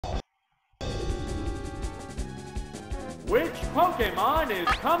Which Pokemon is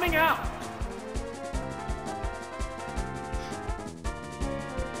coming out?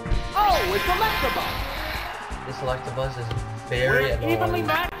 Oh, it's Electabuzz! This Electabuzz is very We're annoying. evenly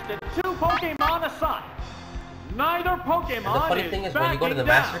matched at 2 Pokemon aside. Neither Pokemon And the funny thing is, when you go to the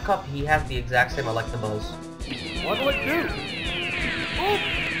Master Cup, he has the exact same Electabuzz. What'll it do? Oops,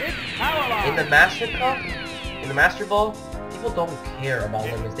 it's paralyzed. In the Master Cup, in the Master Ball, people don't care about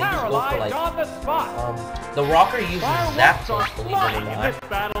limits. They just go for like, on the spot. the Rocker uses Fireworks are Zapdos, believe it or flying in not, this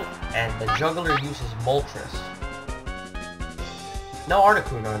battle. and the Juggler uses Moltres. No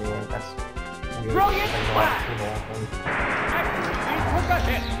Articuno anymore. That's weird. Brilliant Like, no flash. Articuno. Accuracy took a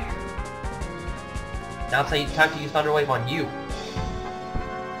hit. Now it's time to use Thunder Wave on you.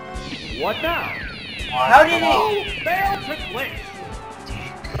 What now? How did Oh, it? failed to click.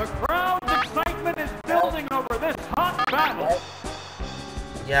 The crowd's excitement is building over this hot battle.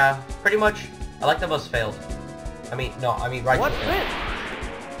 Yeah, pretty much. Electabuzz failed. Raichu What's failed. this?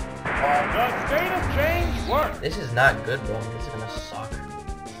 The state of change works. This is not good, bro. This is gonna suck.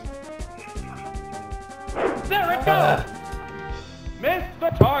 There it goes. Missed the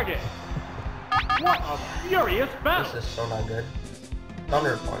target. What a furious battle. This is so not good.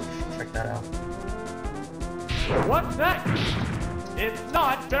 Thunder Punch. Check that out. What's that? It's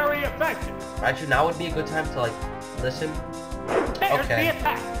not very effective. Raichu, now would be a good time to like listen. There's Okay. the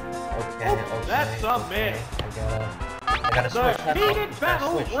attack. Okay, okay. That's a okay. miss. I gotta switch that. heated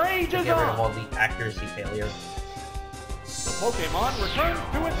battle switch to rages get rid of on. all the accuracy failure. The Pokemon returns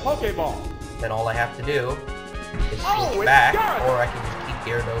to its Pokeball. Then all I have to do is Oh, switch it's back, Gyarados. or I can just keep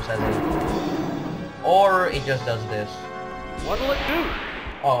Gyarados as a... Or it just does this. What'll it do?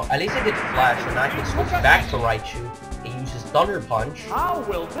 Oh, at least it did Flash, and I can switch back to Raichu. It uses Thunder Punch. How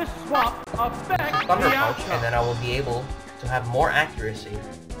will this swap affect Uses Thunder the Punch, outcome? and then I will be able to have more accuracy.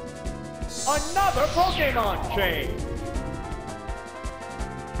 Another Pokemon change.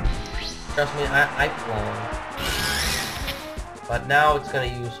 Trust me, I planned. But now it's gonna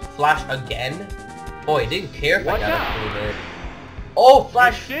use Flash again. Boy, it didn't care if What I got now? it through there. Oh,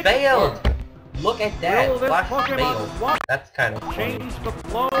 Flash It did failed! work. Look at that, Will this Flash Pokemon failed. swap That's kind of funny. change the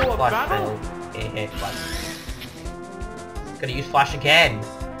flow of Flash battle? failed. Flash. Gonna use Flash again.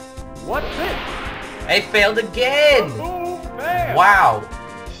 What's this? It failed again! Move failed. Wow!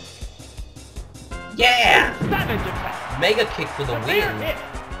 Yeah! Savage attack. Mega Kick for the Severe win. hit.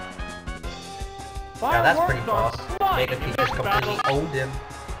 Yeah, that's pretty Fireworks boss. are flying Mega in Kick this just completely battle. owned him.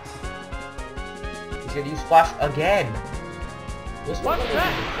 He's gonna use Flash again. This one What's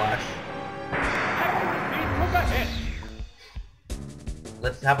that? uses Flash. Accuracy took a hit.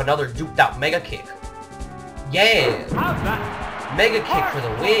 Let's have another duped out Mega Kick. Yeah! How's that? Mega Kick for the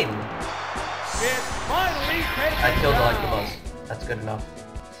win! It's finally taken I killed down. Electabuzz. That's good enough.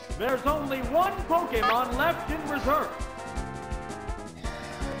 There's only one Pokemon left in reserve.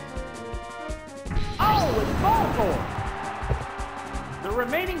 Oh, it's Voltorb! The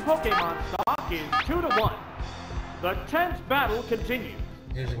remaining Pokemon stock is 2-1. The tense battle continues.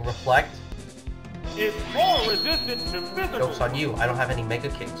 Using Reflect. It's more resistant to physical. Joke's on you. I don't have any Mega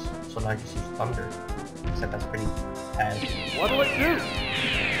Kicks, so now I just use Thunder. Except that's pretty bad. What'll it do? Oops,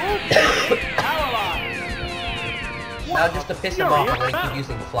 it's paralyzed. Now just to piss him off, I'm gonna keep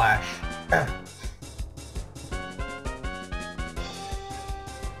using Flash.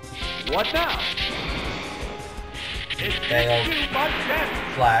 What now? It's Failed. too much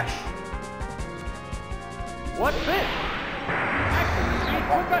damage. Flash. What's this? Accuracy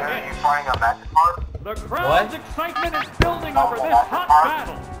took a hit. Trying a magic card? The crowd's What? excitement is building over this hot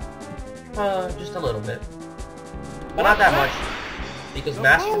battle. Just a little bit. But not that much. Because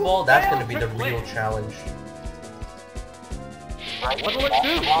Master Ball, that's gonna be the real challenge. What'll it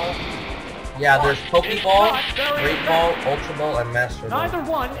do? Yeah, there's Pokeball, not very Great Ball, Ultra Ball, and Master Ball. Neither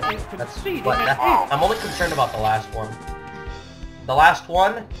one is That's conceding but an that, inch. I'm only concerned about the last one. The last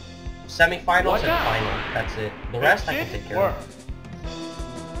one, semifinals What and now? final. That's it. The rest I It can take didn't care work.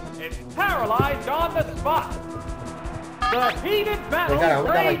 of. It's paralyzed on the spot. The heated We battle got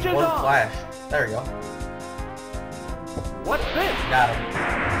like rages one on. Flash. There we go. What's this? Got him.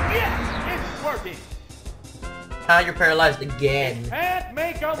 Yes, it's working. You're paralyzed again. Can't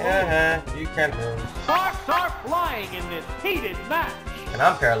make a move. You can't move. Sparks are flying in this heated match. And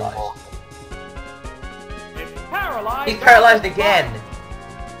I'm paralyzed. It's paralyzed. He's paralyzed again.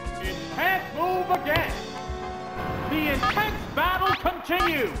 It can't move again. The intense battle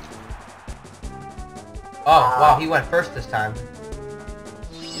continues. Oh, wow, he went first this time.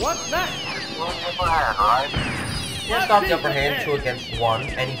 What's next? Just off the upper hand, 2 against 1,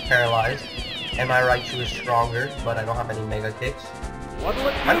 and he's paralyzed. And my Raichu is stronger, but I don't have any Mega Kicks. What'll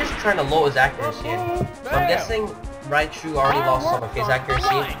it do? I'm just trying to lower his accuracy in. So I'm guessing Raichu already lost some of his accuracy.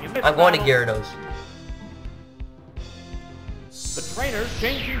 I'm going to Gyarados. The trainer's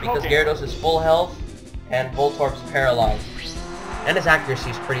changing Because Pokemon. Gyarados is full health, and Voltorb's paralyzed. And his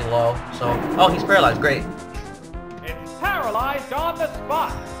accuracy is pretty low, so... Oh, he's paralyzed, great. It's paralyzed on the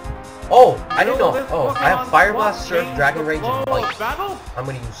spot. Oh, I didn't know. Will this Oh, I have Pokemon Fire swap Blast, Surf, change Dragon the Rage, and flow of Bite. battle? I'm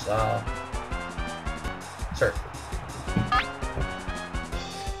gonna use, Surf.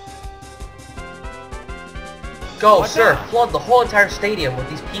 Go, What's Surf! that? Flood the whole entire stadium with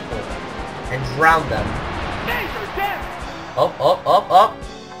these people. And drown them. Major damage. Up, up, up, up,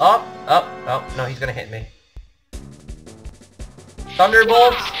 up, up. Oh, no, he's gonna hit me.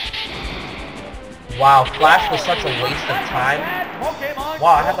 Thunderbolts! Wow, Flash was such a waste of time.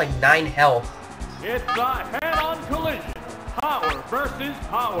 Wow, I have like 9 health. It's a head-on collision. Power versus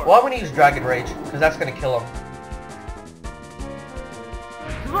power. Well, I'm gonna use Dragon Rage, because that's gonna kill him.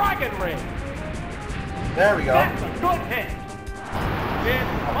 Dragon Rage. There we go. That's a good hit. It's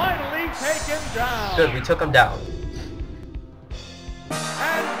finally taken down. Good, we took him down.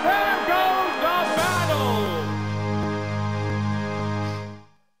 And there goes the battle.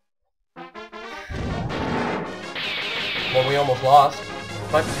 Well, we almost lost,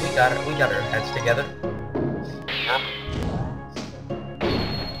 but we got it. We got our heads together.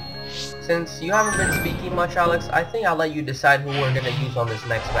 Since you haven't been speaking much, Alex, I think I'll let you decide who we're gonna use on this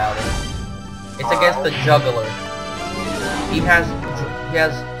next battle. It's against the Juggler. He has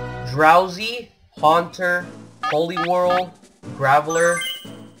Drowsy, Haunter, Holy Whirl, Graveler,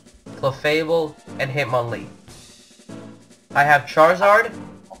 Clefable, and Hitmonlee. I have Charizard,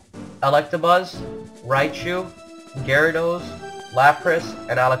 Electabuzz, Raichu, Gyarados, Lapras,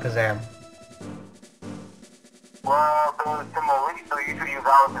 and Alakazam. Well, there's Hitmonlee, so you should use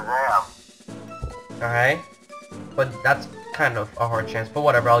Alakazam. Alright. But that's kind of a hard chance, but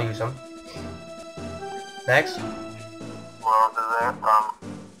whatever, I'll use him. Next. Well, there's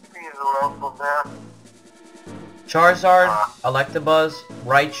who else was there? Charizard, Electabuzz,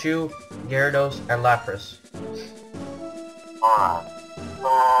 Raichu, Gyarados, and Lapras. Alright. So...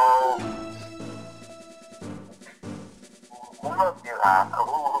 Who else do you have?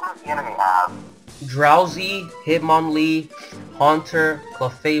 Who does the enemy have? Drowsy, Hitmonlee, Haunter,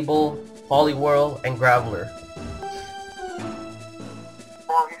 Clefable, Poliwhirl, and Graveler.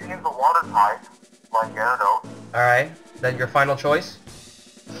 Well, you can use the water type, like Gyarados. Alright, then your final choice?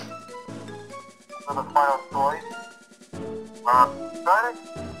 For the final choice, try to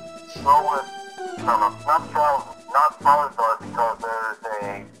go with, not Charizard because there's a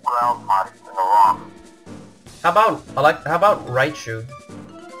ground type in the rock. How about Raichu?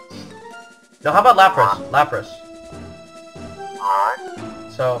 No, how about Lapras? Lapras. Alright.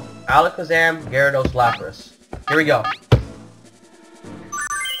 So, Alakazam, Gyarados, Lapras. Here we go.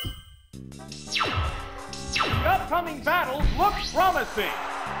 The upcoming battles look promising.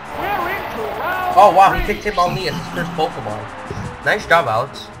 We're into round Oh wow, he 3. picked Hitmonlee as his first Pokemon. Nice job,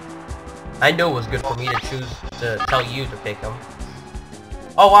 Alex. I knew it was good for me to tell you to pick him.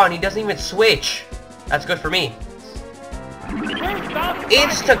 Oh wow, and he doesn't even switch. That's good for me.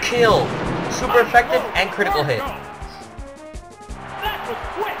 Insta-kill! Super effective and critical hit. That was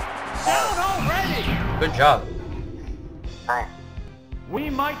quick. Down already. Good job. Thanks. We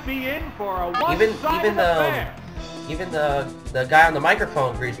might be in for a Even one-sided affair. the guy on the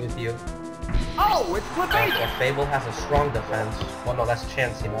microphone agrees with you. Oh, it's Clefable. Fable has a strong defense. Well, no, that's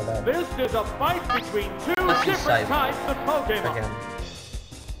Chansey, my bad. This is a fight between two Let's use different Scythe. types of Pokemon. Again.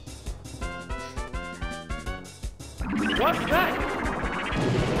 What's that? A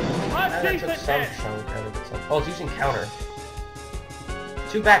That took decent some hit. chunk out of it. Oh, it's using counter.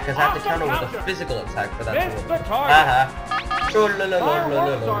 Too bad, because I have to counter with a Counter. physical attack for that Missed to the work. target. Haha.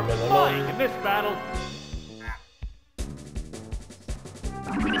 Fireworks are flying in this battle.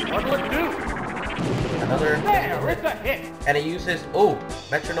 What'll it do? Another There, it's a hit. and it uses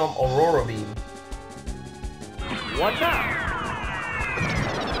Metronome Aurora Beam. What now?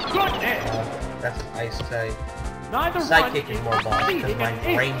 Good hit. That's an ice type. Neither one Psychic is more boss because beating an mine's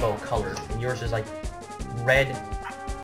ace. rainbow colored and yours is like red